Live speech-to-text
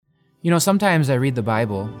Sometimes I read the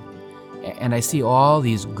Bible and I see all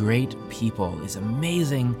these great people, these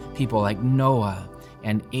amazing people like Noah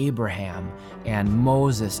and Abraham and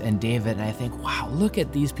Moses and David, and I think, wow, look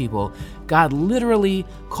at these people. God literally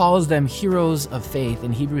calls them heroes of faith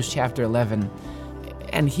in Hebrews chapter 11.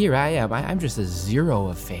 And here I am. I'm just a zero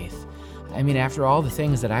of faith. I mean, after all the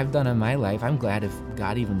things that I've done in my life, I'm glad if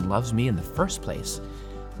God even loves me in the first place,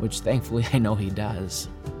 which thankfully I know He does.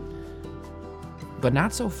 But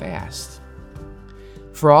not so fast.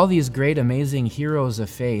 For all these great, amazing heroes of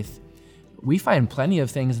faith, we find plenty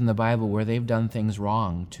of things in the Bible where they've done things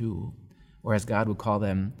wrong too, or as God would call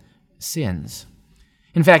them, sins.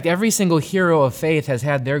 In fact, every single hero of faith has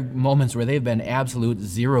had their moments where they've been absolute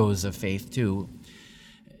zeros of faith too.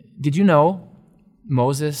 Did you know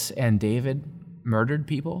Moses and David murdered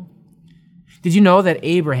people? Did you know that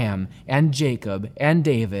Abraham and Jacob and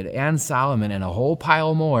David and Solomon and a whole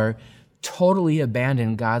pile more totally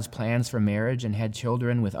abandoned God's plans for marriage and had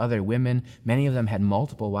children with other women? Many of them had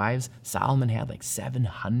multiple wives. Solomon had like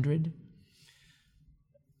 700.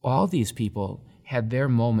 All these people had their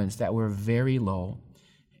moments that were very low.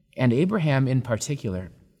 And Abraham in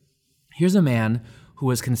particular, here's a man who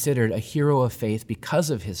was considered a hero of faith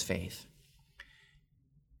because of his faith.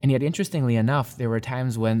 And yet, interestingly enough, there were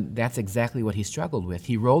times when that's exactly what he struggled with.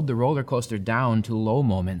 He rode the roller coaster down to low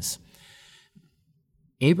moments.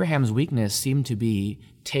 Abraham's weakness seemed to be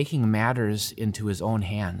taking matters into his own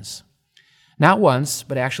hands. Not once,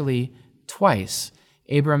 but actually twice,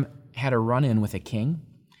 Abram had a run-in with a king,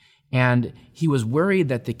 and he was worried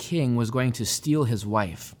that the king was going to steal his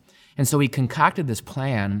wife. And so he concocted this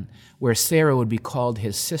plan where Sarah would be called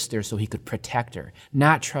his sister so he could protect her,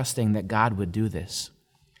 not trusting that God would do this.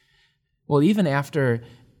 Well, even after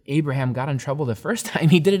Abraham got in trouble the first time,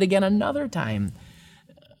 he did it again another time.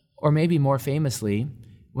 Or maybe more famously,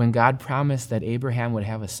 when God promised that Abraham would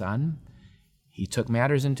have a son, he took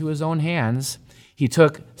matters into his own hands. He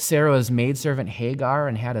took Sarah's maidservant Hagar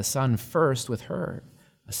and had a son first with her,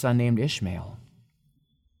 a son named Ishmael.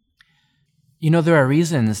 There are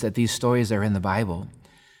reasons that these stories are in the Bible.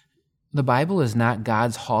 The Bible is not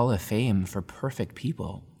God's hall of fame for perfect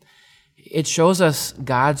people. It shows us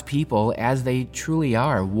God's people as they truly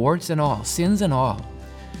are, warts and all, sins and all.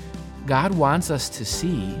 God wants us to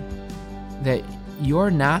see that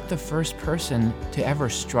you're not the first person to ever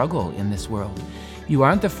struggle in this world. You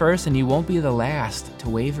aren't the first and you won't be the last to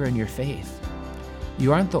waver in your faith.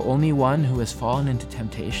 You aren't the only one who has fallen into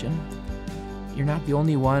temptation. You're not the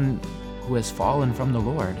only one who has fallen from the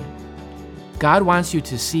Lord. God wants you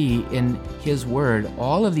to see in His Word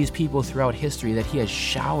all of these people throughout history that He has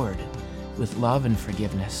showered with love and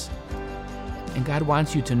forgiveness. And God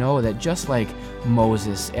wants you to know that just like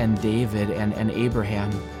Moses and David and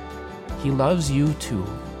Abraham, He loves you too.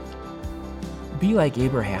 Be like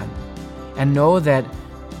Abraham and know that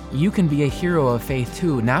you can be a hero of faith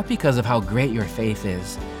too, not because of how great your faith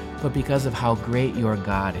is, but because of how great your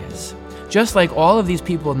God is. Just like all of these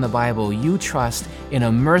people in the Bible, you trust in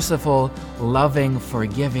a merciful, loving,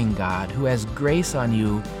 forgiving God who has grace on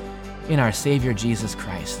you in our Savior Jesus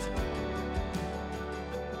Christ.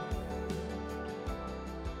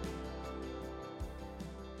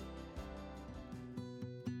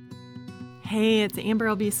 Hey, it's Amber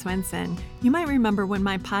L.B. Swenson. You might remember when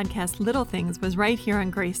my podcast Little Things was right here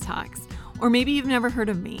on Grace Talks, or maybe you've never heard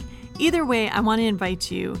of me. Either way, I want to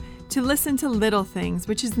invite you to listen to Little Things,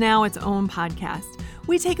 which is now its own podcast.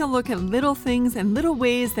 We take a look at little things and little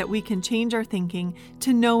ways that we can change our thinking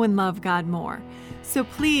to know and love God more. So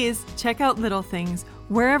please check out Little Things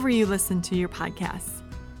wherever you listen to your podcasts.